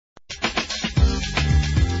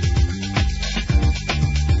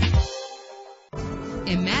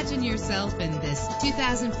Imagine yourself in this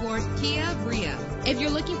 2004 Kia Rio. If you're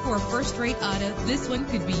looking for a first-rate auto, this one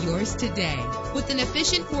could be yours today. With an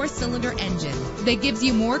efficient 4-cylinder engine that gives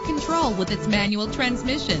you more control with its manual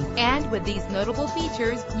transmission. And with these notable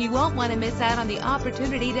features, you won't want to miss out on the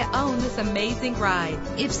opportunity to own this amazing ride.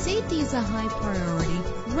 If safety is a high priority,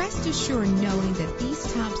 rest assured knowing that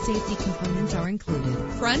these top safety components are included.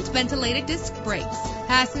 Front ventilated disc brakes,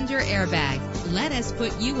 passenger airbag. Let us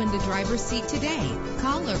put you in the driver's seat today.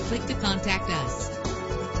 Call or click to contact us.